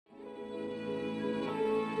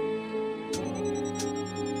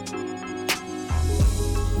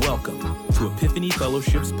Welcome to Epiphany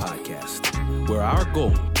Fellowship's podcast, where our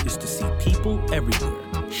goal is to see people everywhere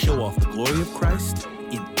show off the glory of Christ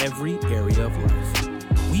in every area of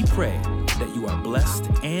life. We pray that you are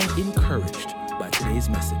blessed and encouraged by today's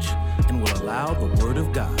message and will allow the Word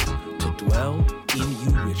of God to dwell in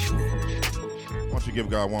you richly. Why don't you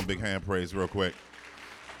give God one big hand praise real quick?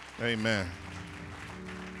 Amen.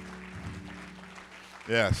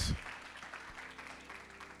 Yes.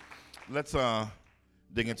 Let's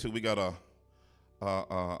dig into, we got a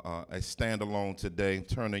standalone today.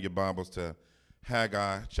 Turn in your Bibles to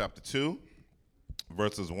Haggai chapter 2,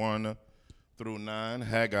 verses 1 through 9.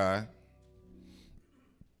 Haggai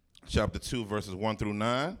chapter 2, verses 1 through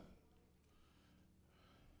 9.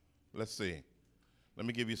 Let's see. Let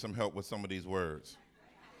me give you some help with some of these words.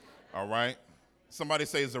 All right? Somebody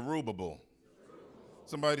say Zerubbabel.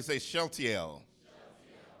 Somebody say Shealtiel.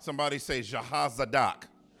 Somebody say Jehozadak.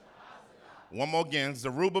 One more again,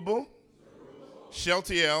 Zerubbabel,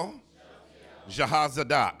 Shealtiel,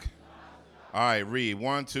 Jehozadak. All right, read.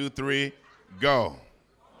 1, 2, 3, go.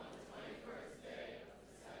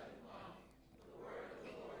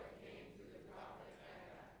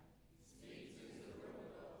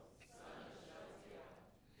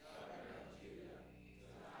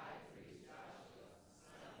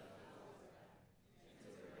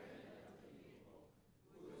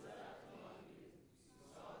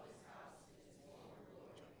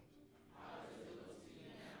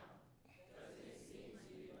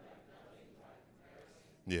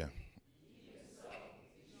 Yeah.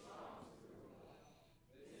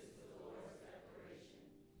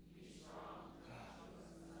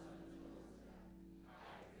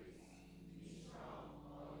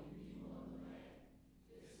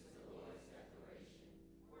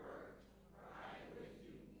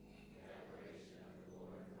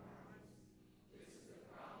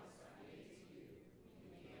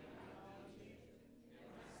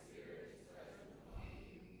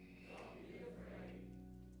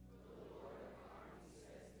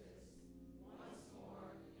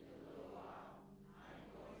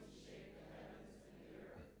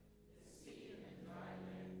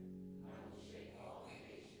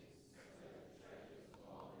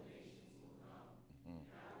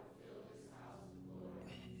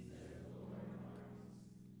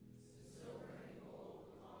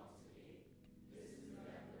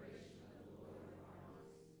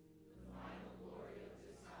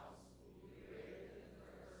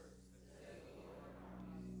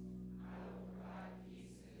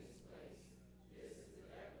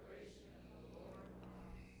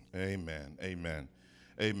 Amen, amen,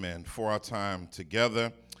 amen. For our time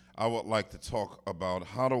together, I would like to talk about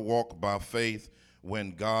how to walk by faith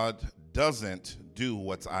when God doesn't do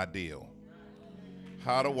what's ideal.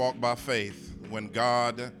 How to walk by faith when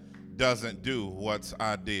God doesn't do what's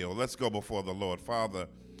ideal. Let's go before the Lord. Father,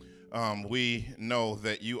 we know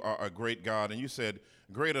that you are a great God, and you said,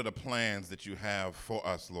 great are the plans that you have for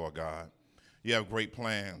us, Lord God. You have great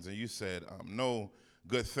plans, and you said, no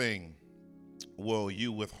good thing will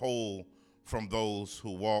you withhold from those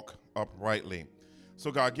who walk uprightly.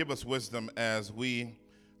 So God, give us wisdom as we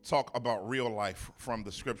talk about real life from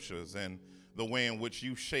the scriptures and the way in which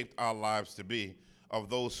you shaped our lives to be of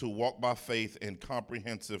those who walk by faith in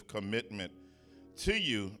comprehensive commitment to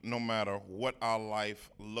you, no matter what our life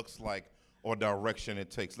looks like or direction it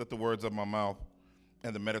takes. Let the words of my mouth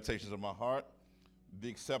and the meditations of my heart be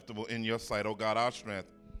acceptable in your sight, O God, our strength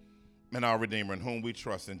and our Redeemer, in whom we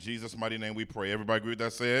trust. In Jesus' mighty name we pray. Everybody agree with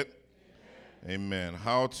that? Say it. Amen.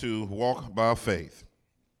 How to walk by faith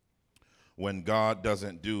when God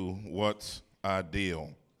doesn't do what's ideal.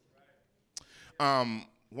 One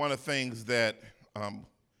of the things that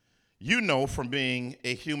you know from being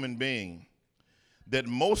a human being, that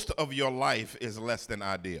most of your life is less than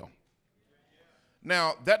ideal.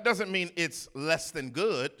 Now, that doesn't mean it's less than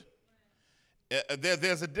good.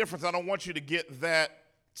 There's a difference. I don't want you to get that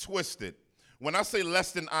twisted. When I say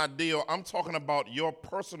less than ideal, I'm talking about your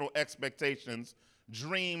personal expectations,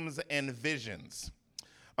 dreams, and visions.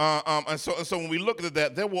 And so when we look at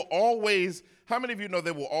that, there will always, how many of you know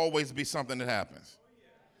there will always be something that happens?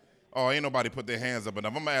 Oh, ain't nobody put their hands up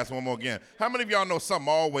enough. I'm going to ask one more again. How many of y'all know something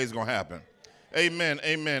always going to happen? Amen,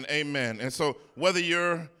 amen, amen. And so whether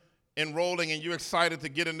you're enrolling and you're excited to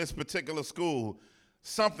get in this particular school,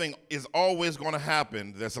 something is always going to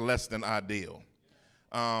happen that's less than ideal.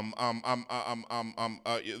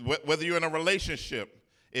 Whether you're in a relationship,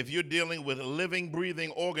 if you're dealing with living,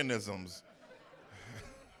 breathing organisms,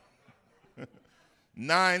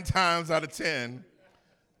 9 times out of 10,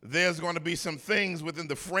 there's going to be some things within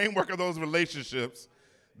the framework of those relationships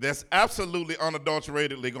that's absolutely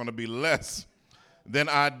unadulteratedly going to be less than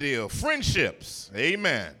ideal. Friendships,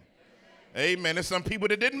 amen. Amen. There's some people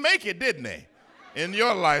that didn't make it, didn't they? In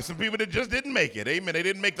your life, some people that just didn't make it, amen. They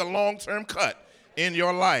didn't make the long-term cut in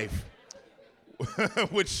your life,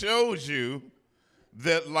 which shows you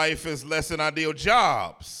that life is less than ideal.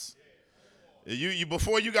 Jobs. You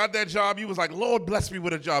before you got that job, you was like, Lord, bless me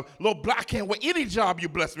with a job. Lord, I can't wait. Any job you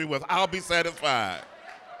bless me with, I'll be satisfied.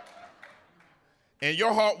 And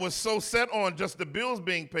your heart was so set on just the bills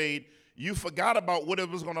being paid, you forgot about what it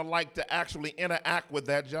was going to like to actually interact with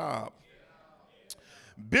that job.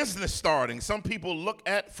 Business starting. Some people look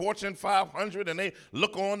at Fortune 500 and they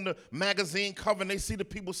look on the magazine cover and they see the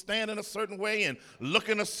people standing a certain way and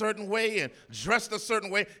looking a certain way and dressed a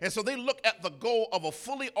certain way. And so they look at the goal of a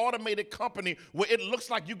fully automated company where it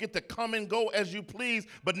looks like you get to come and go as you please,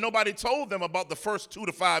 but nobody told them about the first 2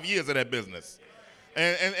 to 5 years of that business.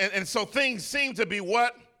 And so things seem to be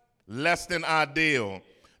what? Less than ideal.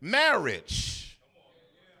 Marriage.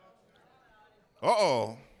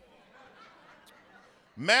 Uh-oh.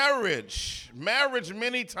 Marriage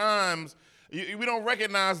many times, we don't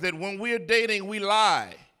recognize that when we're dating, we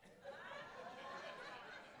lie.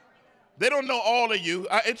 They don't know all of you.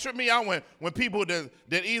 It tripped me out when people that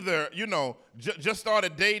either, just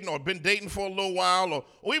started dating or been dating for a little while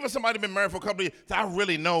or even somebody been married for a couple of years. I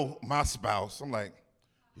really know my spouse. I'm like,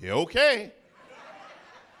 yeah, okay.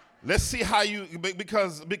 Let's see how you,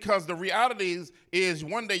 because the reality is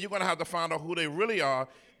one day you're going to have to find out who they really are,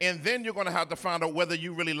 and then you're going to have to find out whether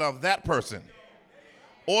you really love that person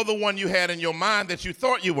or the one you had in your mind that you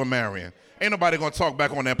thought you were marrying. Ain't nobody going to talk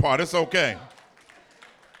back on that part. It's okay.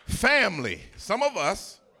 Family. Some of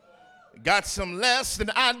us got some less than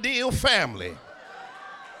ideal family.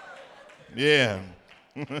 Yeah.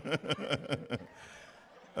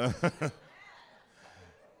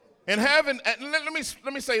 And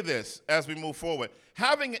let me say this as we move forward.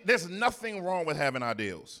 There's nothing wrong with having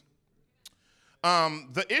ideals.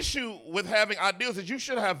 The issue with having ideals is you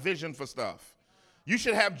should have vision for stuff. You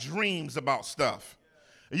should have dreams about stuff.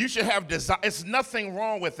 You should have desire. It's nothing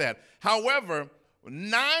wrong with that. However,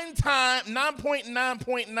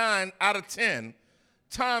 9.9 out of 10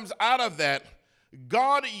 times out of that,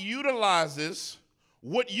 God utilizes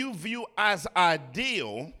what you view as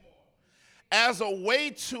ideal as a way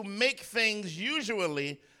to make things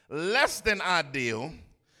usually less than ideal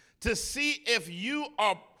to see if you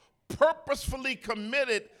are purposefully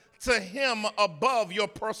committed to him above your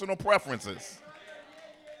personal preferences.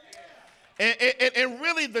 And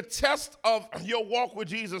really the test of your walk with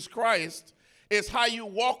Jesus Christ is how you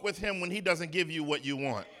walk with him when he doesn't give you what you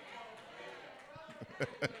want.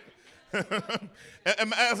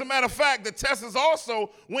 As a matter of fact, the test is also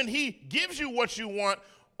when he gives you what you want,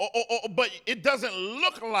 but it doesn't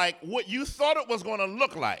look like what you thought it was going to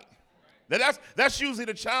look like. That's usually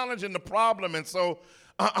the challenge and the problem. And so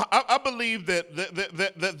I believe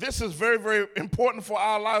that this is very, very important for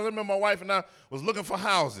our lives. I remember my wife and I was looking for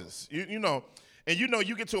houses, and you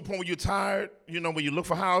get to a point where you're tired, when you look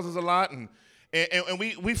for houses a lot, and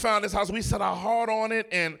we found this house. We set our heart on it,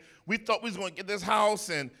 and we thought we was going to get this house,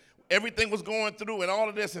 and everything was going through and all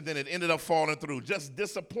of this, and then it ended up falling through. Just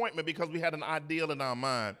disappointment because we had an ideal in our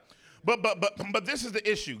mind. But this is the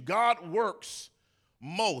issue. God works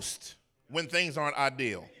most when things aren't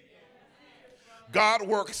ideal. God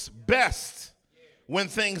works best when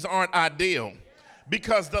things aren't ideal,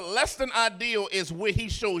 because the less than ideal is where he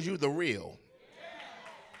shows you the real.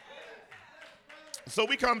 So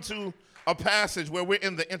we come to a passage where we're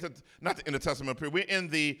in not the intertestamental period, we're in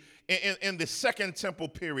the Second Temple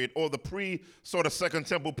period, or the Second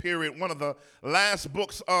Temple period, one of the last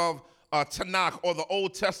books of Tanakh, or the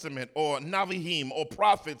Old Testament, or Nevi'im, or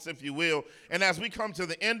prophets, if you will. And as we come to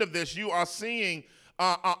the end of this, you are seeing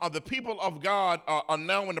the people of God are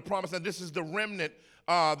now in the promised land. This is the remnant.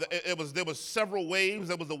 There was several waves.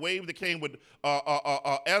 There was the wave that came with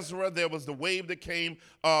Ezra. There was the wave that came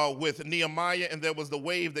with Nehemiah, and there was the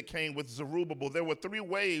wave that came with Zerubbabel. There were 3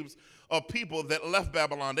 waves of people that left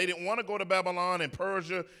Babylon. They didn't want to go to Babylon and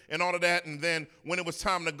Persia and all of that, and then when it was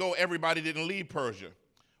time to go, everybody didn't leave Persia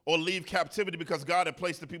or leave captivity because God had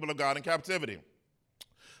placed the people of God in captivity.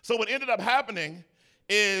 So what ended up happening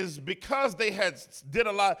is because they had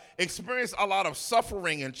experienced a lot of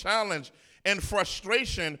suffering and challenge and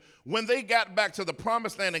frustration, when they got back to the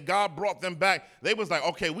promised land and God brought them back, they was like,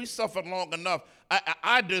 okay, we suffered long enough.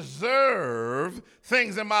 I deserve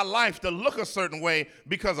things in my life to look a certain way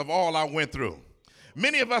because of all I went through.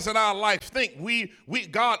 Many of us in our life think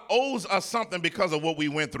God owes us something because of what we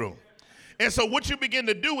went through. And so what you begin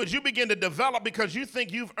to do is you begin to develop, because you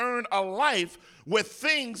think you've earned a life where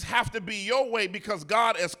things have to be your way because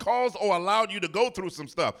God has caused or allowed you to go through some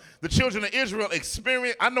stuff. The children of Israel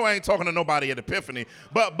experienced, I know I ain't talking to nobody at Epiphany,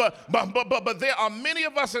 but there are many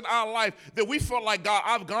of us in our life that we feel like, God,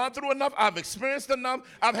 I've gone through enough, I've experienced enough,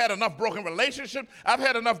 I've had enough broken relationships, I've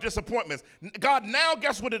had enough disappointments. God, now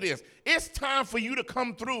guess what it is? It's time for you to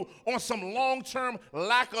come through on some long-term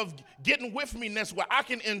lack of getting with me-ness where I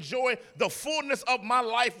can enjoy the fullness of my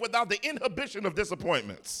life without the inhibition of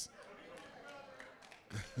disappointments.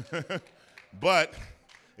 But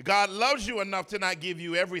God loves you enough to not give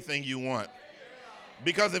you everything you want.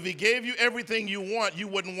 Because if he gave you everything you want, you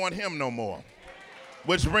wouldn't want him no more.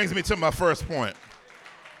 Which brings me to my first point.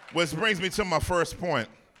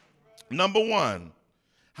 Number one,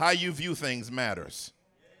 how you view things matters.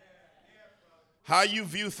 How you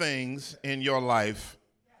view things in your life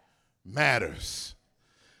matters.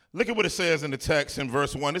 Look at what it says in the text in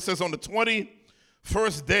verse 1. It says, on the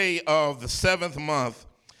 21st day of the 7th month,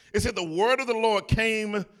 it said, the word of the Lord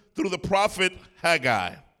came through the prophet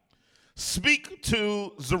Haggai. Speak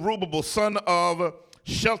to Zerubbabel, son of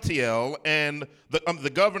Shealtiel, and the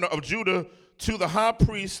governor of Judah, to the high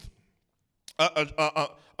priest,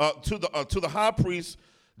 to the high priest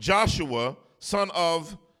Joshua, son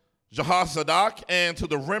of Jehozadak, and to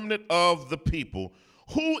the remnant of the people,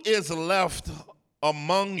 who is left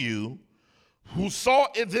among you, who saw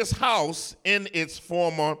this house in its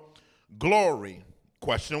former glory.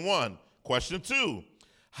 Question 1. Question 2.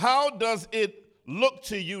 How does it look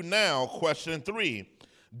to you now? Question 3.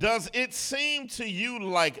 Does it seem to you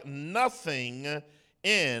like nothing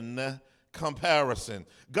in comparison?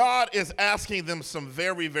 God is asking them some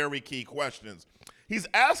very, very key questions. He's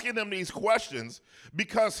asking them these questions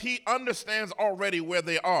because he understands already where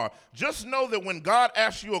they are. Just know that when God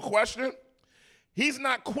asks you a question, he's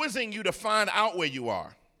not quizzing you to find out where you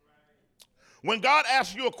are. When God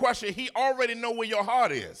asks you a question, he already knows where your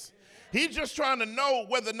heart is. He's just trying to know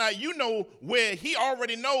whether or not you know where he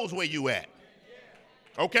already knows where you at.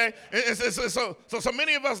 Okay? So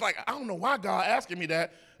many of us like, I don't know why God asking me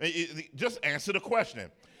that. Just answer the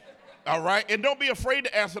question. All right? And don't be afraid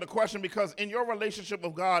to answer the question, because in your relationship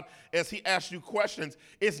with God, as he asks you questions,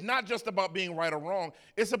 it's not just about being right or wrong.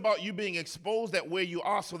 It's about you being exposed at where you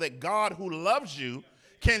are so that God, who loves you,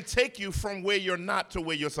 can take you from where you're not to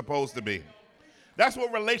where you're supposed to be. That's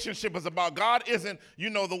what relationship is about. God isn't,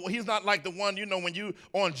 he's not like the one, when you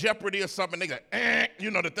on Jeopardy or something, they go,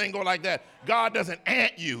 the thing go like that. God doesn't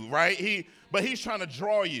ant you, right? But he's trying to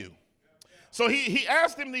draw you. So he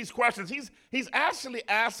asked him these questions. He's actually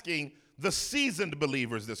asking the seasoned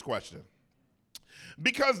believers this question.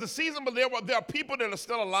 Because the seasoned believers, there are people that are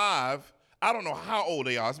still alive. I don't know how old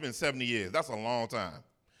they are. It's been 70 years. That's a long time.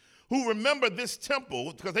 Who remember this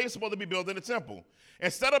temple, because they're supposed to be building a temple.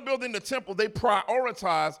 Instead of building the temple, they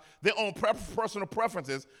prioritize their own personal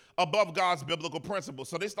preferences above God's biblical principles.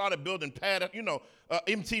 So they started building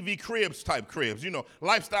MTV cribs,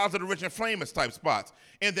 lifestyles of the rich and famous type spots.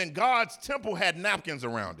 And then God's temple had napkins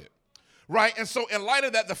around it, right? And so in light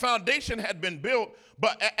of that, the foundation had been built,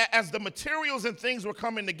 but as the materials and things were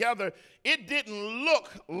coming together, it didn't look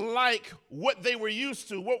like what they were used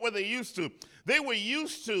to. What were they used to? They were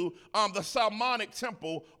used to the Solomonic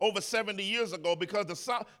temple over 70 years ago, because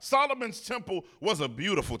Solomon's temple was a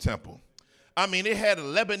beautiful temple. I mean, it had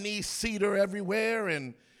Lebanese cedar everywhere,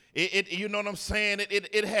 and it you know what I'm saying?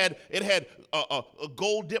 It had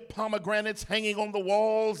gold dipped pomegranates hanging on the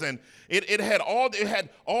walls, and it had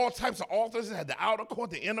all types of altars. It had the outer court,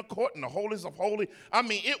 the inner court, and the holies of holy. I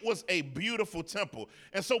mean, it was a beautiful temple.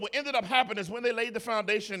 And so what ended up happening is when they laid the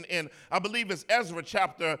foundation in, I believe it's Ezra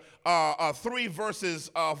chapter 3,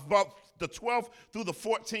 verses about the 12th through the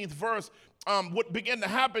 14th verse. What began to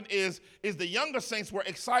happen is the younger saints were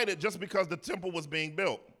excited just because the temple was being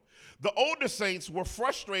built. The older saints were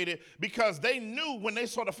frustrated because they knew when they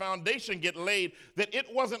saw the foundation get laid that it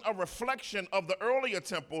wasn't a reflection of the earlier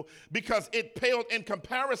temple, because it paled in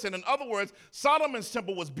comparison. In other words, Solomon's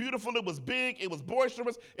temple was beautiful, it was big, it was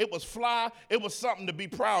boisterous, it was fly, it was something to be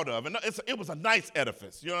proud of. And it was a nice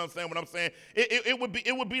edifice. You know what I'm saying?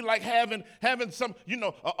 It would be like having some,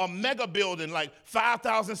 a mega building like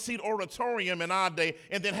 5,000 seat auditorium in our day,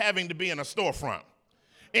 and then having to be in a storefront.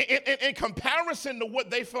 In comparison to what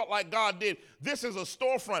they felt like God did, this is a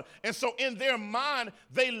storefront. And so in their mind,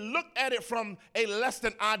 they looked at it from a less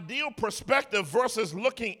than ideal perspective versus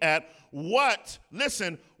looking at what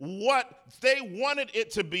they wanted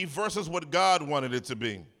it to be versus what God wanted it to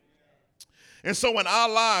be. And so in our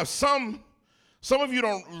lives, some of you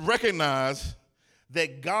don't recognize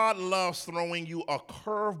that God loves throwing you a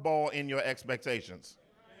curveball in your expectations.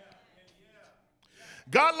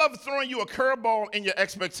 God loves throwing you a curveball in your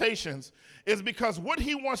expectations is because what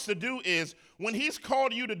he wants to do is when he's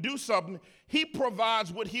called you to do something, he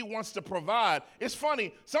provides what he wants to provide. It's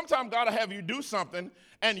funny, sometimes God will have you do something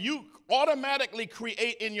and you automatically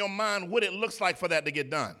create in your mind what it looks like for that to get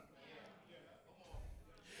done.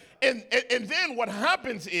 And then what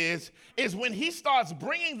happens is when he starts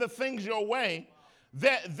bringing the things your way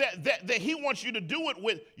that he wants you to do it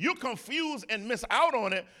with, you confuse and miss out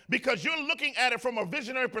on it because you're looking at it from a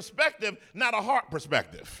visionary perspective, not a heart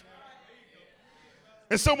perspective.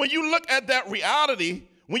 And so when you look at that reality,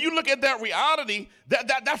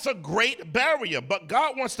 that's a great barrier. But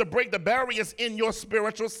God wants to break the barriers in your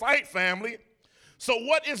spiritual sight, family. So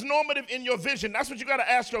what is normative in your vision? That's what you got to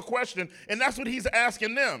ask your question, and that's what he's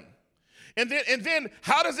asking them. And then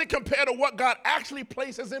how does it compare to what God actually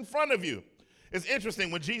places in front of you? It's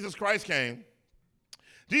interesting, when Jesus Christ came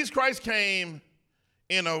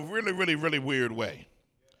in a really, really, really weird way.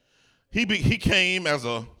 He came as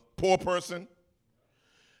a poor person.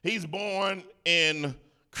 He's born in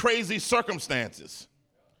crazy circumstances.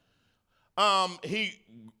 He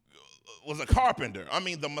was a carpenter. I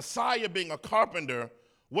mean, the Messiah being a carpenter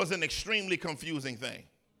was an extremely confusing thing.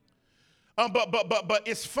 But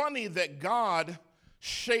it's funny that God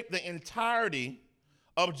shaped the entirety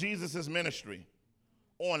of Jesus' ministry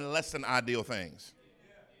on less than ideal things.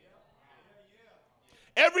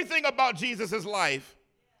 Everything about Jesus' life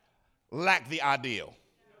lacked the ideal.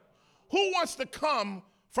 Who wants to come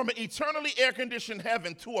from an eternally air-conditioned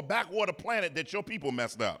heaven to a backwater planet that your people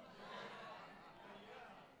messed up?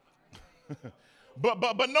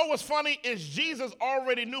 But know what's funny is Jesus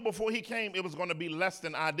already knew before he came it was going to be less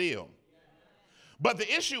than ideal. But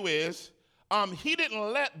the issue is, he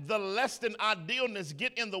didn't let the less than idealness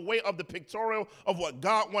get in the way of the pictorial of what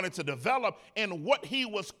God wanted to develop and what he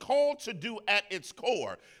was called to do at its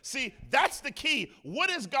core. See, that's the key. What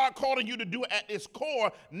is God calling you to do at its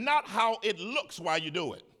core, not how it looks while you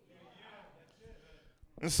do it?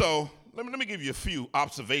 And so, let me give you a few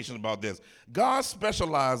observations about this. God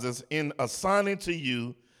specializes in assigning to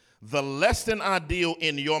you the less than ideal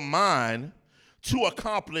in your mind to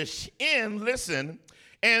accomplish and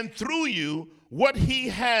through you what he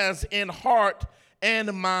has in heart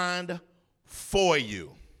and mind for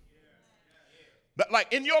you. But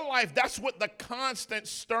like in your life, that's what the constant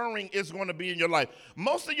stirring is going to be in your life.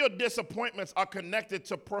 Most of your disappointments are connected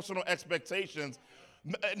to personal expectations,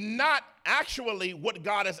 not actually what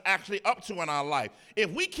God is actually up to in our life.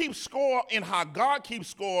 If we keep score in how God keeps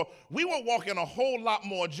score, we will walk in a whole lot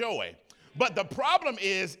more joy. But the problem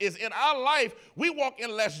is in our life, we walk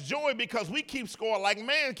in less joy because we keep score like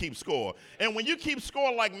man keeps score. And when you keep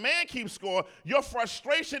score like man keeps score, your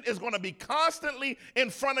frustration is going to be constantly in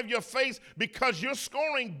front of your face because you're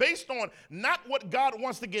scoring based on not what God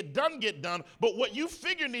wants to get done, but what you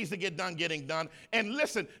figure needs to get done, getting done. And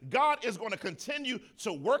listen, God is going to continue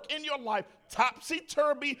to work in your life,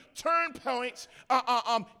 topsy-turvy, turn points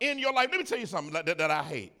in your life. Let me tell you something that I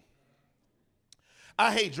hate.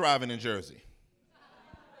 I hate driving in Jersey.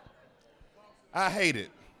 I hate it.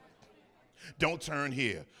 Don't turn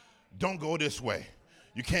here. Don't go this way.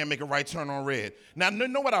 You can't make a right turn on red. Now, you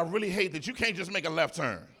know what I really hate? That you can't just make a left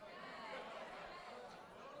turn.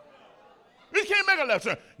 You can't make a left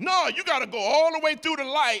turn. No, you got to go all the way through the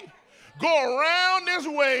light, go around this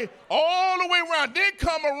way, all the way around, then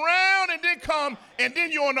come around and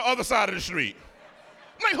then you're on the other side of the street.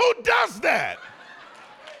 I'm like, who does that?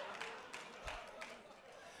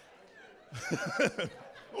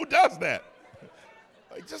 Who does that?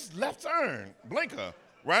 Like just left turn, blinker,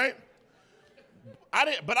 right?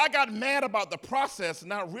 But I got mad about the process,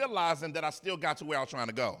 not realizing that I still got to where I was trying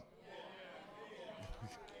to go.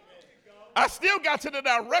 I still got to the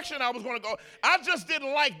direction I was going to go. I just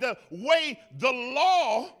didn't like the way the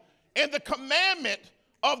law and the commandment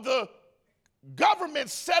of the government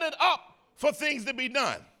set it up for things to be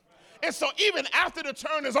done. And so even after the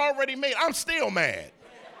turn is already made, I'm still mad.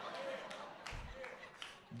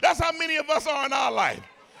 That's how many of us are in our life.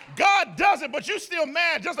 God does it, but you still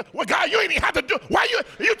mad. Just like, well, God, you ain't even have to do. Why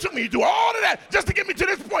you took me to do all of that just to get me to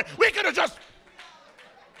this point? We could have just.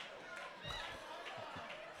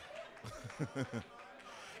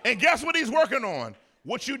 And guess what he's working on?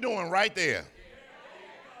 What you doing right there?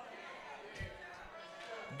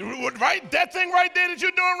 Right, that thing right there that you're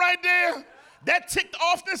doing right there, that ticked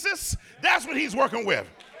offnesses, that's what he's working with.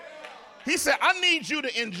 He said, I need you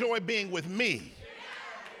to enjoy being with me.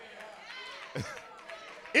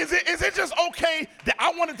 Is it just okay that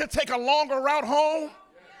I wanted to take a longer route home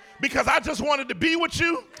because I just wanted to be with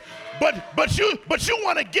you? But you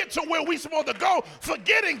want to get to where we supposed to go,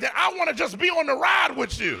 forgetting that I want to just be on the ride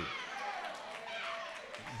with you.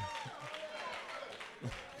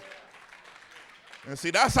 And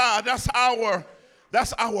see, that's our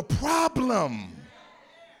problem.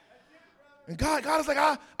 And God is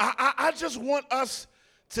like, I just want us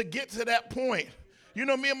to get to that point. You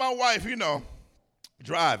know, me and my wife,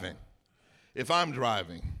 driving. If I'm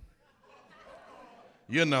driving,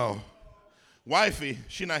 wifey,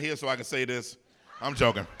 she not here so I can say this. I'm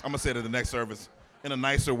joking. I'm going to say it at the next service in a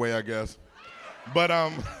nicer way, I guess. But,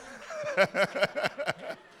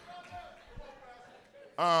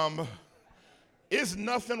 it's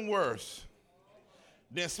nothing worse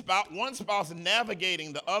than one spouse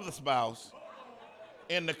navigating the other spouse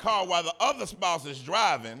in the car while the other spouse is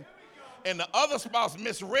driving, and the other spouse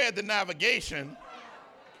misread the navigation.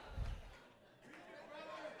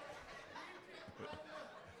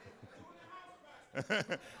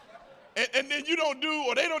 and then you don't do,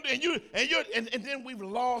 or they don't, and then we've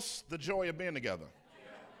lost the joy of being together.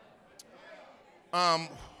 One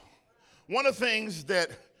of the things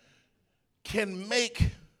that can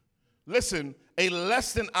make, a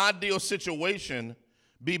less than ideal situation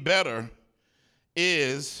be better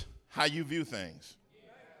is how you view things.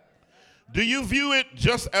 Do you view it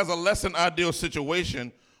just as a less than ideal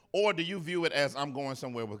situation, or do you view it as I'm going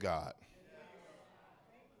somewhere with God?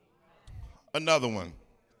 Another one.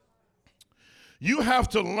 You have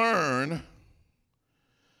to learn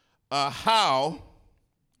how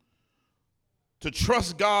to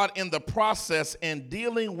trust God in the process and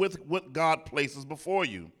dealing with what God places before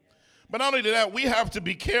you. But not only that, we have to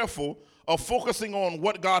be careful of focusing on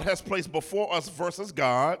what God has placed before us versus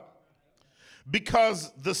God,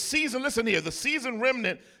 because the seasoned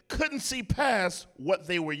remnant couldn't see past what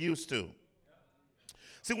they were used to.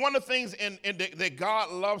 See, one of the things that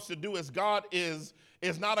God loves to do is God is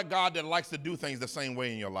not a God that likes to do things the same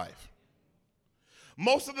way in your life.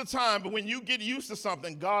 Most of the time, but when you get used to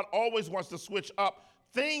something, God always wants to switch up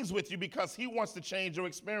things with you because he wants to change your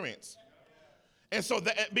experience. And so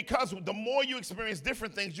because the more you experience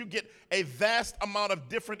different things, you get a vast amount of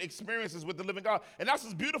different experiences with the living God. And that's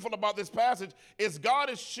what's beautiful about this passage is God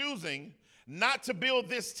is choosing not to build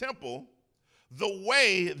this temple the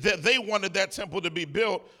way that they wanted that temple to be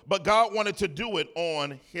built, but God wanted to do it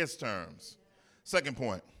on his terms. Second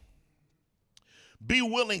point, be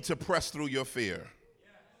willing to press through your fear.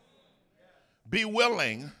 Be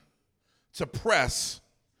willing to press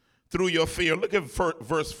through your fear. Look at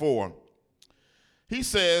verse 4. He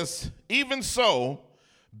says, even so,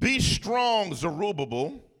 be strong,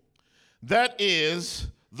 Zerubbabel. That is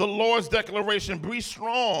the Lord's declaration. Be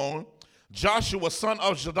strong, Joshua, son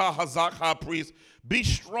of Jehozadak, high priest. Be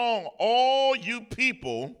strong, all you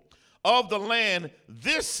people of the land.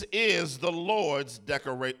 This is the Lord's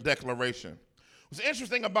declaration. What's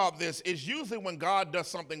interesting about this is usually when God does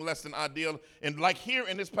something less than ideal, and like here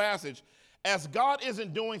in this passage, as God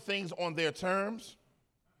isn't doing things on their terms,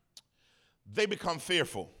 they become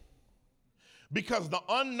fearful. Because the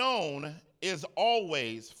unknown is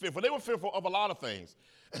always fearful. They were fearful of a lot of things.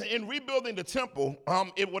 In rebuilding the temple,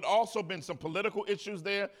 it would also have been some political issues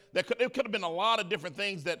there. It could have been a lot of different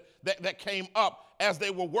things that came up as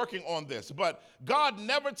they were working on this. But God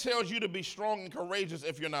never tells you to be strong and courageous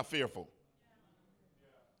if you're not fearful.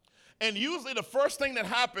 And usually the first thing that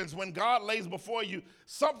happens when God lays before you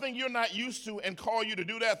something you're not used to and call you to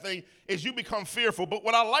do that thing is you become fearful. But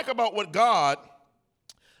what I like about what God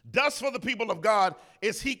does for the people of God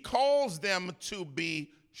is he calls them to be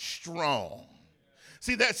strong.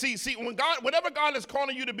 See, whenever God is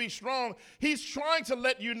calling you to be strong, he's trying to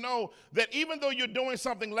let you know that even though you're doing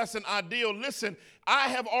something less than ideal, listen, I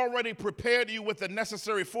have already prepared you with the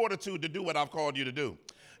necessary fortitude to do what I've called you to do.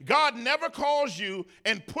 God never calls you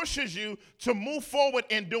and pushes you to move forward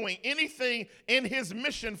in doing anything in his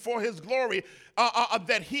mission for his glory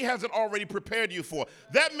that he hasn't already prepared you for.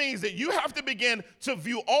 That means that you have to begin to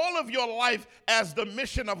view all of your life as the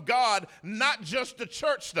mission of God, not just the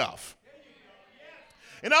church stuff.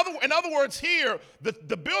 In other words, here,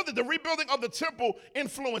 the rebuilding of the temple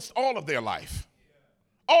influenced all of their life.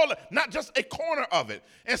 Not just a corner of it.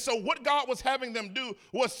 And so what God was having them do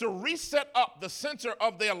was to reset up the center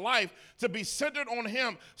of their life to be centered on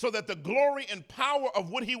him so that the glory and power of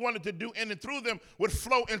what he wanted to do in and through them would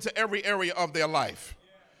flow into every area of their life.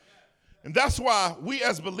 And that's why we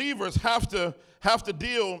as believers have to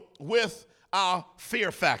deal with our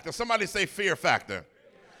fear factor. Somebody say fear factor.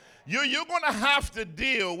 You're going to have to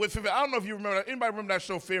deal with fear. I don't know if you remember that. Anybody remember that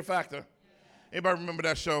show, Fear Factor? Anybody remember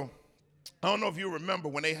that show? I don't know if you remember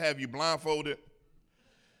when they have you blindfolded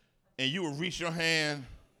and you would reach your hand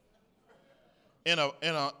in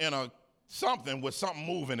a something with something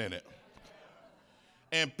moving in it.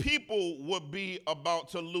 And people would be about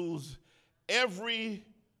to lose every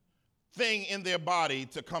thing in their body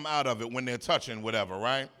to come out of it when they're touching whatever,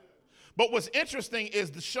 right? But what's interesting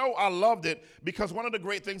is the show, I loved it because one of the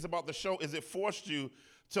great things about the show is it forced you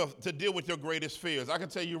to deal with your greatest fears. I can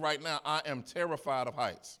tell you right now, I am terrified of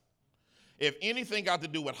heights. If anything got to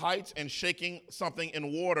do with heights and shaking something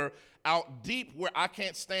in water out deep where I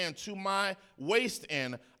can't stand to my waist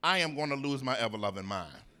in, I am going to lose my ever-loving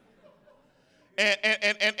mind. And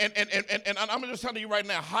I'm just telling you right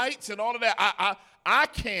now, heights and all of that, I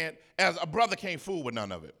can't, as a brother, can't fool with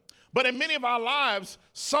none of it. But in many of our lives,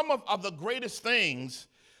 some of the greatest things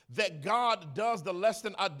that God does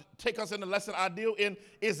take us in the lesson ideal in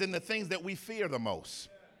is in the things that we fear the most.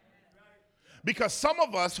 Because some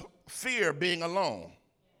of us fear being alone.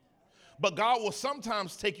 But God will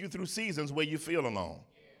sometimes take you through seasons where you feel alone.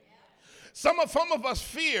 Some of us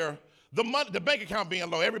fear the bank account being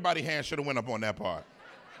low. Everybody's hand should have went up on that part.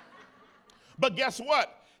 But guess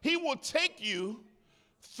what? He will take you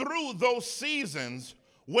through those seasons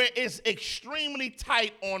where it's extremely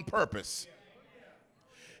tight on purpose.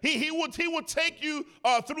 He would take you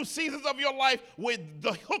through seasons of your life where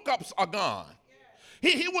the hookups are gone.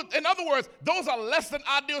 He would, in other words, those are less than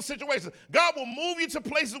ideal situations. God will move you to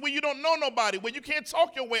places where you don't know nobody, where you can't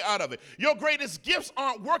talk your way out of it. Your greatest gifts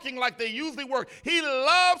aren't working like they usually work. He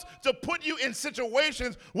loves to put you in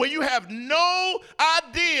situations where you have no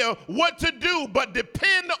idea what to do but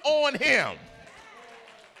depend on him.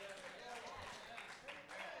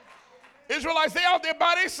 Israelites, they out there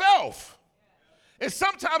by themselves. And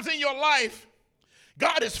sometimes in your life,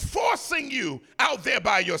 God is forcing you out there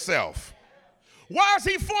by yourself. Why is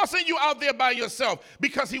he forcing you out there by yourself?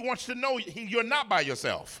 Because he wants to know you're not by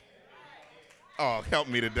yourself. Oh, help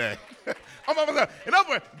me today. In other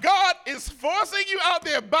words, God is forcing you out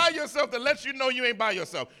there by yourself to let you know you ain't by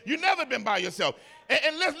yourself. You've never been by yourself.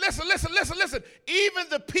 And listen. Even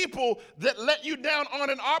the people that let you down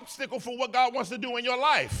aren't an obstacle for what God wants to do in your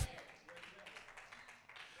life.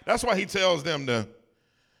 That's why he tells them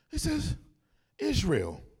he says,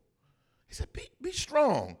 Israel, he said, be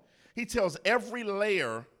strong. He tells every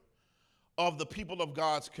layer of the people of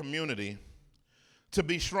God's community to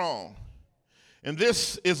be strong. And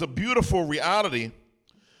this is a beautiful reality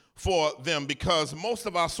for them because most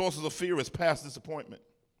of our sources of fear is past disappointment,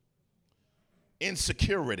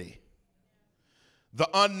 insecurity, the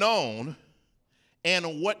unknown,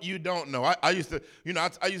 and what you don't know. I used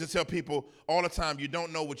to tell people all the time, you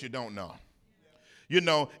don't know what you don't know.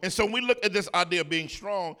 And so when we look at this idea of being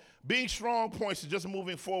strong points to just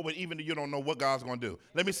moving forward even if you don't know what God's going to do.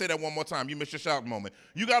 Let me say that one more time. You missed your shout moment.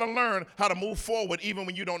 You got to learn how to move forward even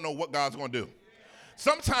when you don't know what God's going to do.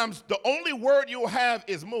 Sometimes the only word you'll have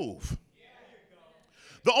is move.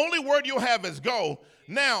 The only word you'll have is go.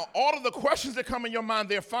 Now, all of the questions that come in your mind,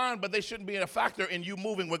 they're fine, but they shouldn't be a factor in you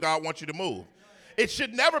moving where God wants you to move. It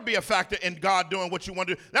should never be a factor in God doing what you want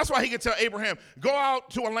to do. That's why he could tell Abraham, go out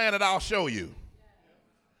to a land that I'll show you.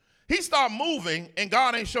 He started moving, and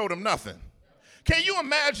God ain't showed him nothing. Can you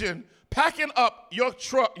imagine packing up your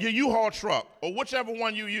truck, your U-Haul truck, or whichever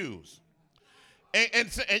one you use, and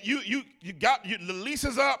you got the lease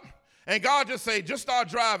is up, and God just say, just start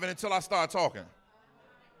driving until I start talking.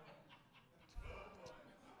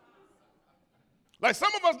 Like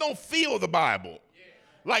some of us don't feel the Bible.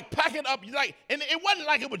 Like packing up, and it wasn't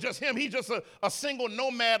like it was just him. He's just a single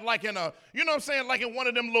nomad, like in a, you know what I'm saying, like in one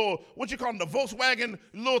of them little, what you call them, the Volkswagen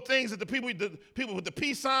little things that the people with the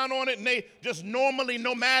peace sign on it, and they just normally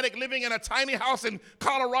nomadic, living in a tiny house in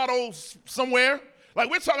Colorado somewhere.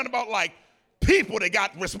 Like we're talking about like people that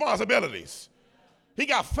got responsibilities. He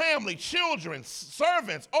got family, children,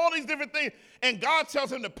 servants, all these different things, and God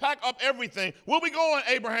tells him to pack up everything. Where we going,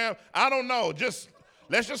 Abraham? I don't know.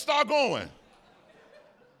 Let's just start going.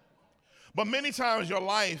 But many times your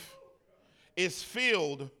life is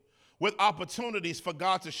filled with opportunities for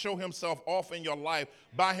God to show himself off in your life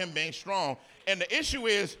by him being strong. And the issue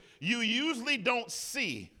is you usually don't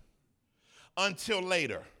see until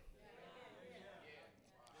later.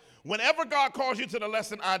 Whenever God calls you to the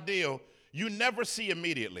lesson ideal, you never see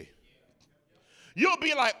immediately. You'll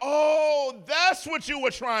be like, oh, that's what you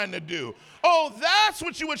were trying to do. Oh, that's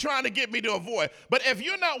what you were trying to get me to avoid. But if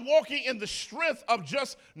you're not walking in the strength of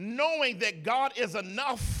just knowing that God is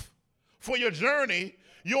enough for your journey,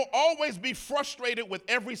 you'll always be frustrated with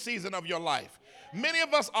every season of your life. Many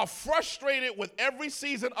of us are frustrated with every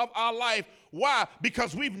season of our life. Why?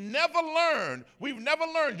 Because we've never learned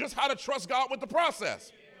just how to trust God with the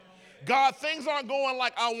process. God, things aren't going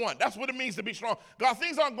like I want. That's what it means to be strong. God,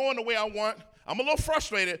 things aren't going the way I want. I'm a little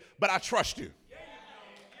frustrated, but I trust you.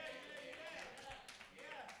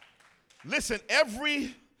 Listen,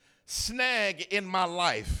 every snag in my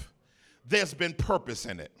life, there's been purpose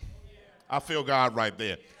in it. I feel God right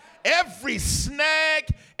there. Every snag,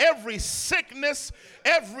 every sickness,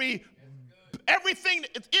 everything,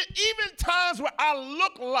 even times where I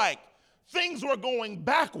look like things were going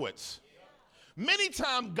backwards. Many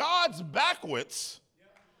times God's backwards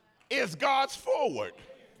is God's forward.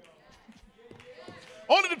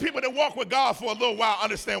 Only the people that walk with God for a little while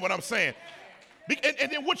understand what I'm saying.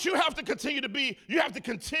 And then what you have to continue to be, you have to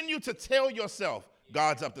continue to tell yourself,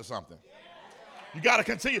 God's up to something. You got to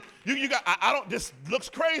continue. This looks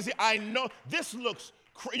crazy. I know this looks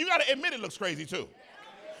crazy. You got to admit it looks crazy too.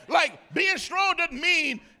 Like being strong doesn't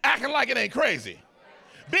mean acting like it ain't crazy.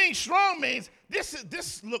 Being strong means this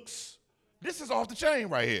is off the chain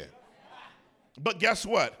right here. But guess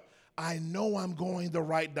what? I know I'm going the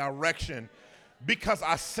right direction because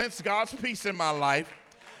I sense God's peace in my life.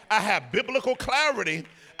 I have biblical clarity.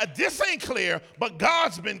 This ain't clear, but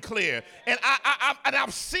God's been clear. And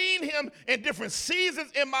I've seen him in different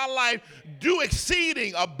seasons in my life do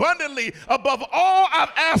exceeding abundantly above all I've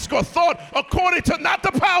asked or thought, according to not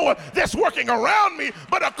the power that's working around me,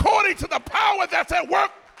 but according to the power that's at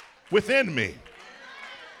work within me.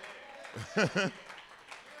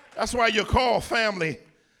 That's why you're called, family,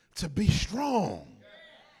 to be strong.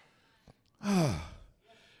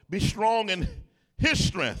 Be strong in his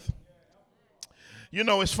strength. You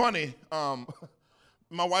know, it's funny.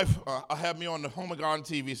 My wife had me on the Home and Garden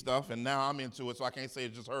TV stuff, and now I'm into it, so I can't say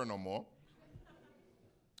it's just her no more.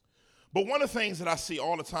 But one of the things that I see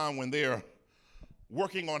all the time when they're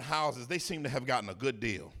working on houses, they seem to have gotten a good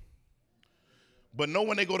deal. But know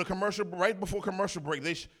when they go to commercial, right before commercial break,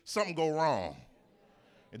 something go wrong.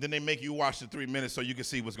 And then they make you watch the 3 minutes so you can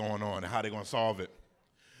see what's going on and how they're going to solve it.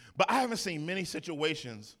 But I haven't seen many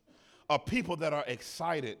situations of people that are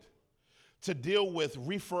excited to deal with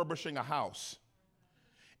refurbishing a house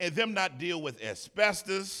and them not deal with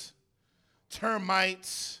asbestos,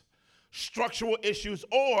 termites, structural issues,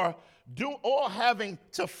 or having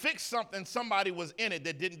to fix something somebody was in it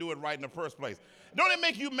that didn't do it right in the first place. Don't it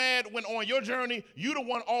make you mad when on your journey, you the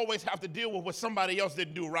one always have to deal with what somebody else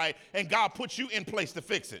didn't do right, and God puts you in place to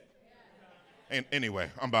fix it? And anyway,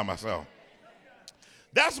 I'm by myself.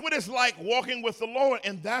 That's what it's like walking with the Lord,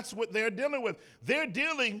 and that's what they're dealing with. They're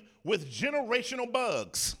dealing with generational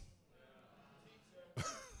bugs.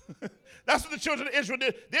 That's what the children of Israel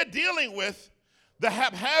did. They're dealing with the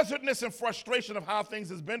haphazardness and frustration of how things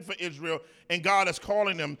has been for Israel, and God is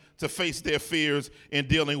calling them to face their fears and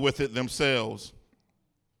dealing with it themselves.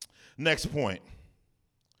 Next point.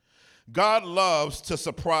 God loves to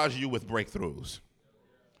surprise you with breakthroughs.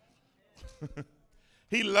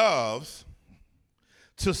 He loves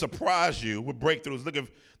to surprise you with breakthroughs. Look at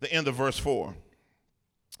the end of verse 4.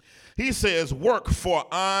 He says, work, for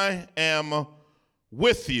I am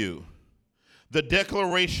with you. The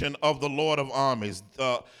declaration of the Lord of armies.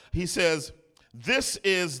 He says, this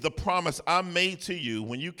is the promise I made to you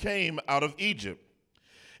when you came out of Egypt.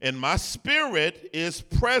 And my spirit is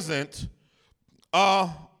present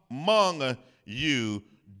among you.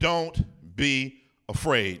 Don't be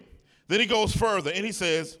afraid. Then he goes further and he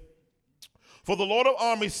says, for the Lord of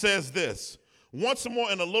armies says this, once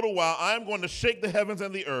more in a little while, I am going to shake the heavens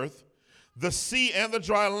and the earth, the sea and the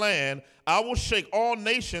dry land. I will shake all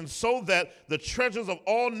nations so that the treasures of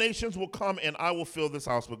all nations will come, and I will fill this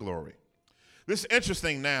house with glory. This is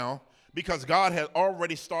interesting now because God had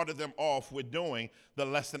already started them off with doing the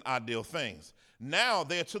less than ideal things. Now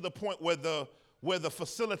they're to the point where the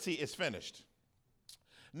facility is finished.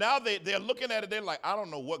 Now they're looking at it, they're like, I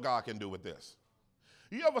don't know what God can do with this.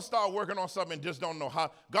 You ever start working on something and just don't know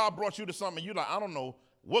how? God brought you to something and you're like, I don't know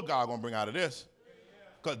what God gonna bring out of this.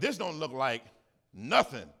 Because this don't look like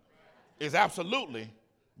nothing is absolutely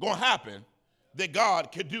gonna happen that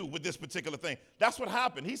God could do with this particular thing. That's what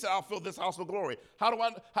happened. He said, I'll fill this house with glory.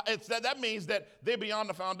 That means that they're beyond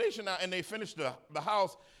the foundation now and they finished the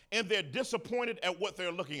house and they're disappointed at what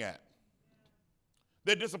they're looking at.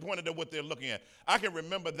 They're disappointed at what they're looking at. I can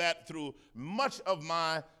remember that through much of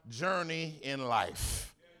my journey in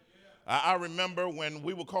life. I remember when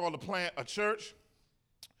we were called to plant a church.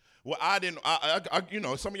 Well,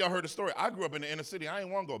 some of y'all heard the story. I grew up in the inner city. I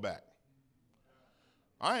didn't want to go back.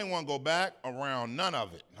 I didn't want to go back around none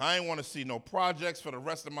of it. I didn't want to see no projects for the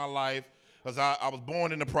rest of my life because I was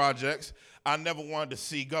born in the projects. I never wanted to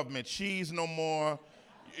see government cheese no more.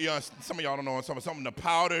 You know, some of y'all don't know something, the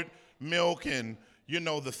powdered milk and,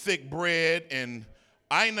 the thick bread, and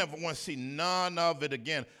I never want to see none of it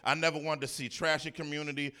again. I never wanted to see trashy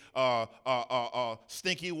community,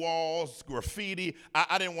 stinky walls, graffiti.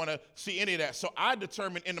 I didn't want to see any of that. So I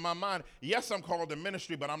determined in my mind, yes, I'm called to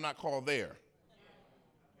ministry, but I'm not called there.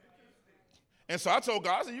 And so I told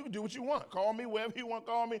God, I said, you can do what you want. Call me wherever you want to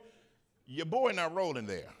call me. your boy not rolling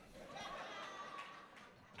there.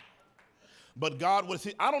 But God was,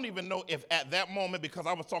 I don't even know if at that moment, because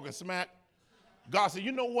I was talking smack, God said,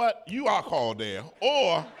 you know what? You are called there.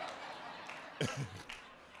 Or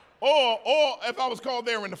if I was called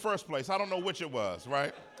there in the first place. I don't know which it was,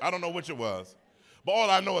 right? I don't know which it was. But all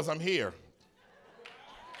I know is I'm here.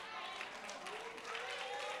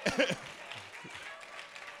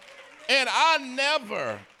 And I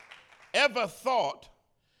never, ever thought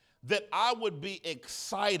that I would be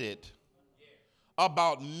excited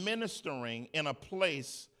about ministering in a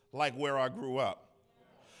place like where I grew up.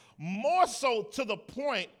 More so to the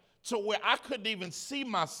point to where I couldn't even see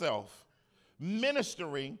myself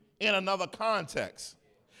ministering in another context.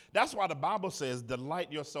 That's why the Bible says,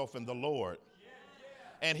 delight yourself in the Lord,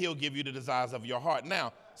 and he'll give you the desires of your heart.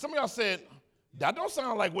 Now, some of y'all said, that don't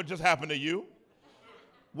sound like what just happened to you.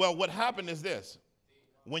 Well, what happened is this.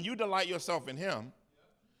 When you delight yourself in him,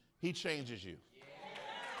 he changes you.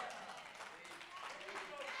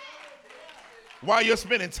 While you're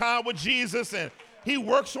spending time with Jesus and he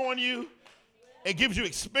works on you and gives you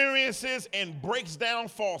experiences and breaks down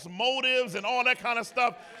false motives and all that kind of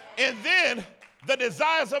stuff. And then the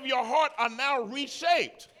desires of your heart are now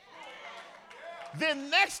reshaped. Then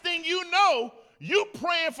next thing you know, you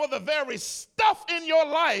praying for the very stuff in your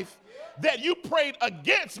life that you prayed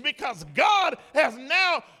against, because God has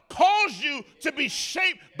now caused you to be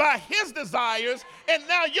shaped by his desires, and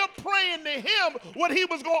now you're praying to him what he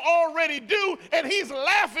was going to already do, and he's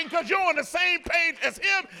laughing because you're on the same page as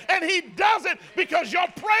him, and he does it because your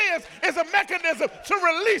prayers is a mechanism to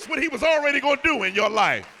release what he was already going to do in your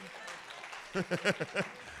life.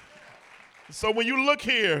 So when you look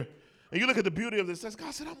here and you look at the beauty of this,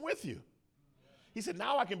 God said, I'm with you. He said,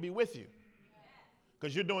 now I can be with you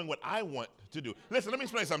because you're doing what I want to do. Listen, let me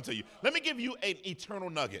explain something to you. Let me give you an eternal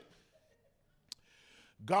nugget.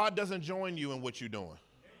 God doesn't join you in what you're doing.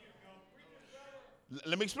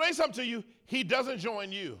 Let me explain something to you. He doesn't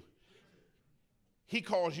join you. He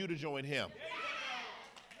calls you to join him.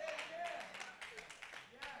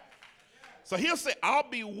 So he'll say, I'll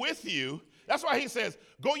be with you. That's why he says,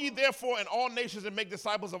 go ye therefore in all nations and make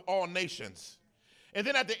disciples of all nations. And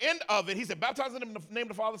then at the end of it, he said, baptize in the name of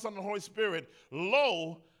the Father, Son, and the Holy Spirit.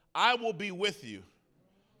 Lo, I will be with you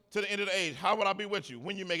to the end of the age. How would I be with you?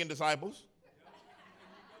 When you're making disciples.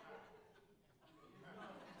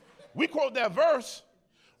 We quote that verse.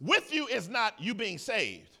 With you is not you being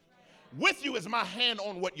saved. With you is my hand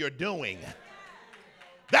on what you're doing.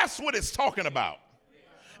 That's what it's talking about.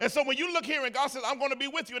 And so when you look here and God says, I'm going to be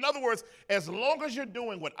with you. In other words, as long as you're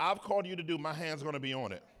doing what I've called you to do, my hand's going to be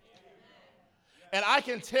on it. And I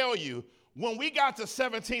can tell you, when we got to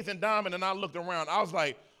 17th and Diamond and I looked around, I was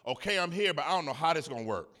like, okay, I'm here, but I don't know how this is going to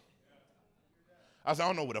work. I said, I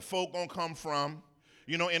don't know where the folk going to come from.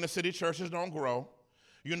 You know, inner city churches don't grow.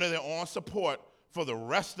 You know, they're on support for the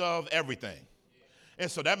rest of everything.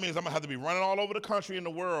 And so that means I'm going to have to be running all over the country and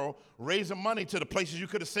the world, raising money to the places you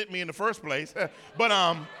could have sent me in the first place. But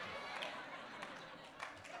I'm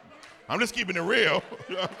just keeping it real.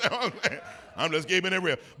 I'm just keeping it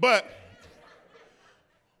real. But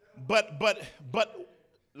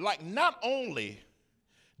like, not only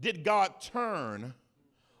did God turn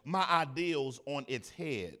my ideals on its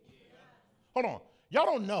head. Hold on. Y'all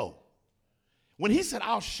don't know. When he said,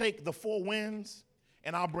 I'll shake the four winds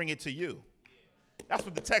and I'll bring it to you. That's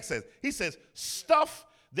what the text says. He says, stuff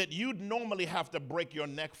that you'd normally have to break your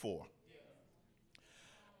neck for.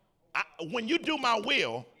 When you do my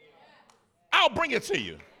will, I'll bring it to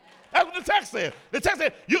you. That's what the text says. The text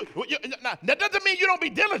says, now, that doesn't mean you don't be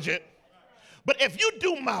diligent, but if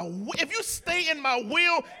you stay in my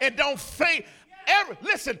will and don't faint,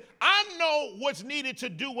 listen, I know what's needed to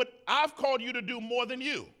do what I've called you to do more than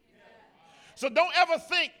you. So don't ever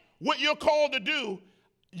think what you're called to do,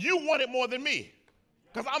 you want it more than me,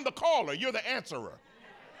 because I'm the caller, you're the answerer.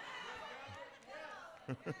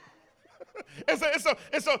 And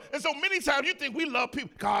so many times you think we love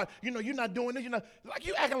people. God, you know, you're not doing this. You're not, like,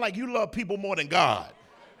 you acting like you love people more than God.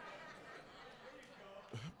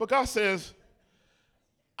 But God says,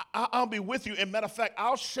 I'll be with you. And matter of fact,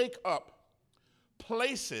 I'll shake up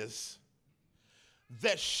places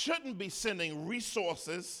that shouldn't be sending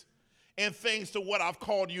resources and things to what I've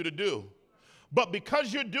called you to do. But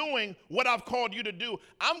because you're doing what I've called you to do,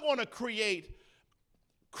 I'm going to create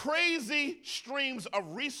crazy streams of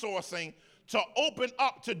resourcing to open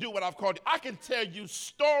up to do what I've called you. I can tell you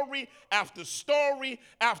story after story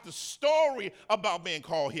after story about being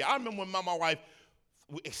called here. I remember when my wife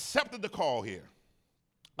accepted the call here.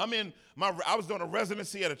 I was doing a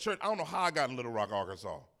residency at a church. I don't know how I got in Little Rock,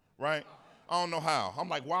 Arkansas, right? I don't know how. I'm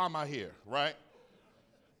like, why am I here, right?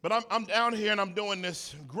 But I'm down here and I'm doing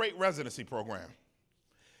this great residency program.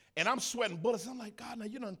 And I'm sweating bullets. I'm like, God, now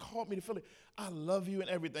you done called me to Philly. I love you and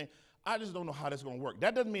everything. I just don't know how that's going to work.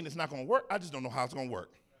 That doesn't mean it's not going to work. I just don't know how it's going to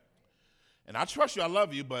work. And I trust you. I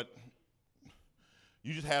love you, but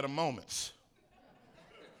you just had a moments.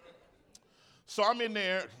 So I'm in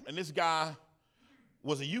there, and this guy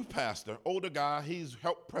was a youth pastor, older guy. He's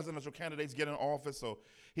helped presidential candidates get in office, so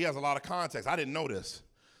he has a lot of contacts. I didn't know this.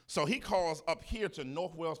 So he calls up here to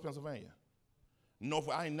North Wales, Pennsylvania.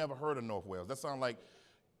 I ain't never heard of North Wales. That sounds like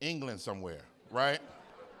England somewhere, right?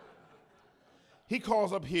 He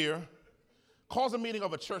calls up here, calls a meeting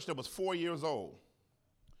of a church that was 4 years old.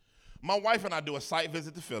 My wife and I do a site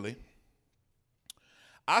visit to Philly.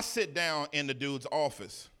 I sit down in the dude's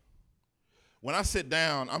office. When I sit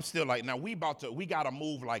down, I'm still like, now we got to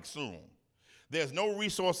move like soon. There's no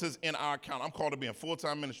resources in our account. I'm called to be in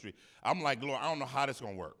full-time ministry. I'm like, Lord, I don't know how this is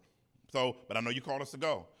going to work. So, but I know you called us to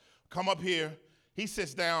go. Come up here. He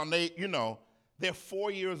sits down. They're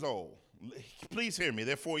 4 years old. Please hear me.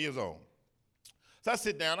 They're 4 years old. So I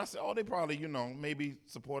sit down. I said, oh, they probably, maybe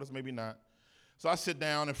support us, maybe not. So I sit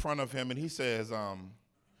down in front of him, and he says,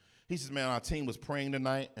 man, our team was praying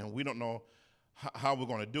tonight, and we don't know how we're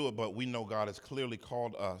going to do it, but we know God has clearly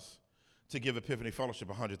called us to give Epiphany Fellowship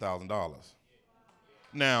 $100,000.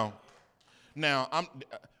 Now,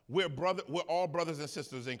 we're all brothers and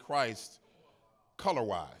sisters in Christ,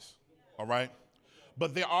 color-wise, all right?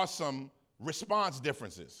 But there are some response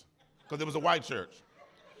differences, because it was a white church.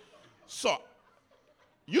 So,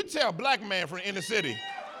 you tell a black man from the inner city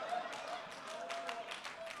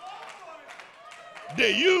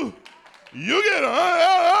that you get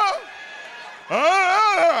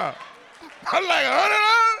I'm like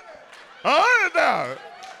 $100,000.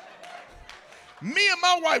 Me and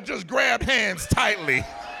my wife just grabbed hands tightly.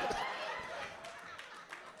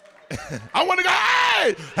 I want to go,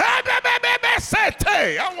 hey,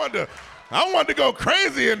 I wanted to go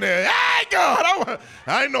crazy in there. Hey, God,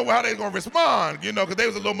 I didn't know how they were going to respond, because they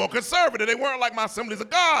was a little more conservative. They weren't like my Assemblies of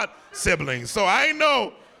God siblings. So I ain't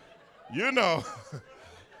know,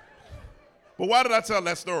 But why did I tell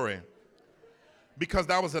that story? Because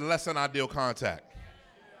that was a less than ideal contact.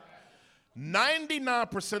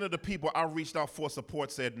 99% of the people I reached out for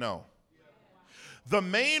support said no. The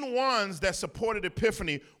main ones that supported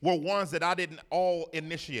Epiphany were ones that I didn't all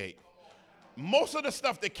initiate. Most of the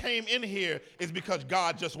stuff that came in here is because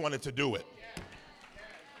God just wanted to do it.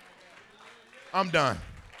 I'm done.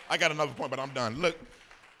 I got another point, but I'm done. Look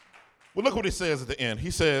what he says at the end.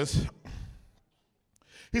 He said,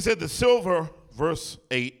 the silver, verse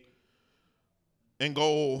 8, and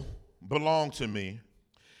gold belong to me.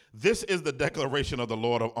 This is the declaration of the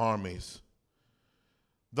Lord of armies.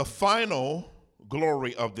 The final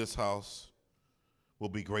glory of this house will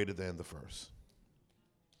be greater than the first.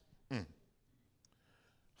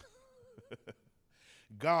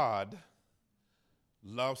 God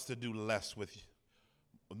loves to do less with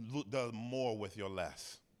you, does more with your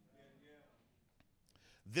less.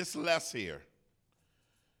 This less here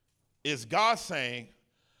is God saying,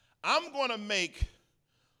 I'm going to make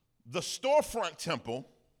the storefront temple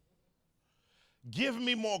give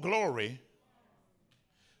me more glory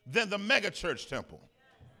than the megachurch temple.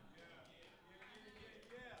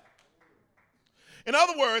 In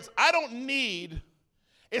other words,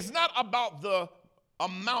 it's not about the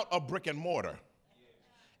amount of brick and mortar.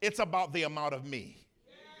 It's about the amount of me.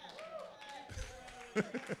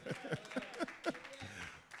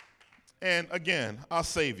 And again, I'll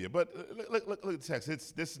save you. But look at the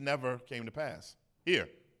text. This never came to pass here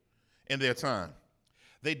in their time.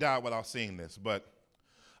 They died without seeing this. But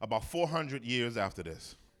about 400 years after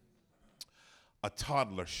this, a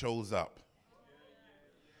toddler shows up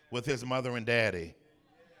with his mother and daddy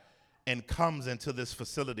and comes into this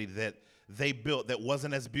facility that they built that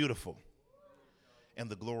wasn't as beautiful. And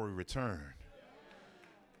the glory returned.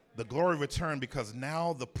 The glory returned because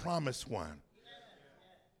now the promised one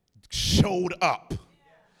showed up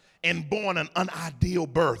and born an unideal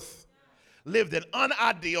birth, lived an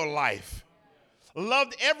unideal life,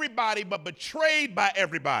 loved everybody but betrayed by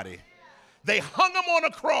everybody. They hung him on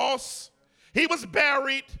a cross. He was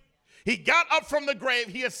buried. He got up from the grave.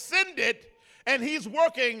 He ascended, and he's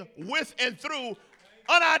working with and through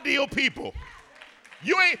unideal people.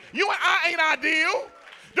 You and I ain't ideal.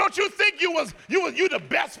 Don't you think you the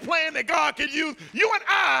best plan that God could use? You and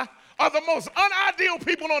I are the most unideal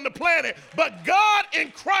people on the planet, but God in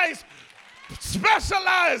Christ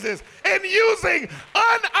specializes in using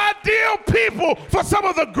unideal people for some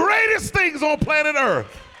of the greatest things on planet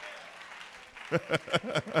Earth.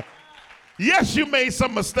 Yes, you made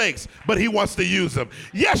some mistakes, but he wants to use them.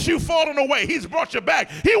 Yes, you've fallen away. He's brought you back.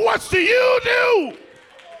 He wants to use you.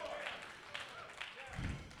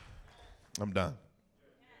 I'm done.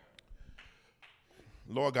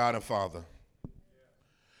 Lord God and Father,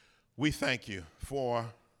 we thank you for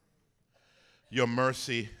your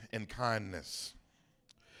mercy and kindness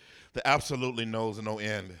that absolutely knows no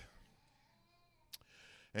end.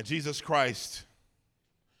 And Jesus Christ,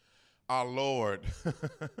 our Lord,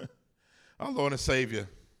 our Lord and Savior,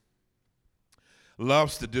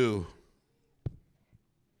 loves to do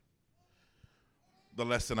the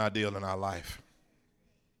less than ideal in our life.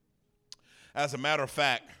 As a matter of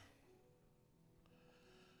fact,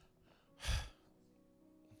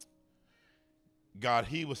 God,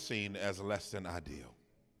 he was seen as less than ideal.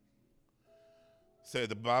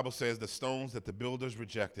 The Bible says the stones that the builders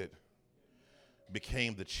rejected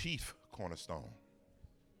became the chief cornerstone.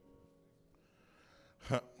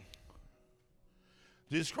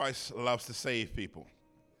 Jesus Christ loves to save people.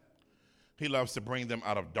 He loves to bring them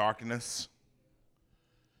out of darkness.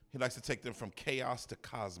 He likes to take them from chaos to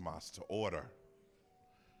cosmos, to order.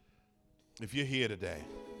 If you're here today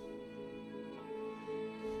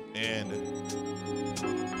and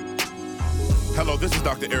hello, this is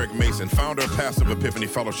Dr. Eric Mason, founder and pastor of Epiphany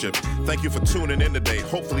Fellowship. Thank you for tuning in today.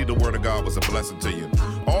 Hopefully the word of God was a blessing to you.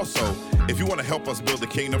 Also, if you want to help us build the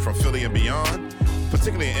kingdom from Philly and beyond,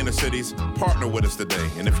 particularly in inner cities, partner with us today.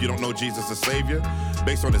 And if you don't know Jesus as Savior,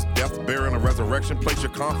 based on his death, burial, and resurrection, place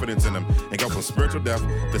your confidence in him and go from spiritual death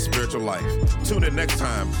to spiritual life. Tune in next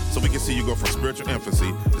time so we can see you go from spiritual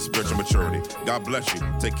infancy to spiritual maturity. God bless you.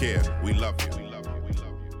 Take care. We love you.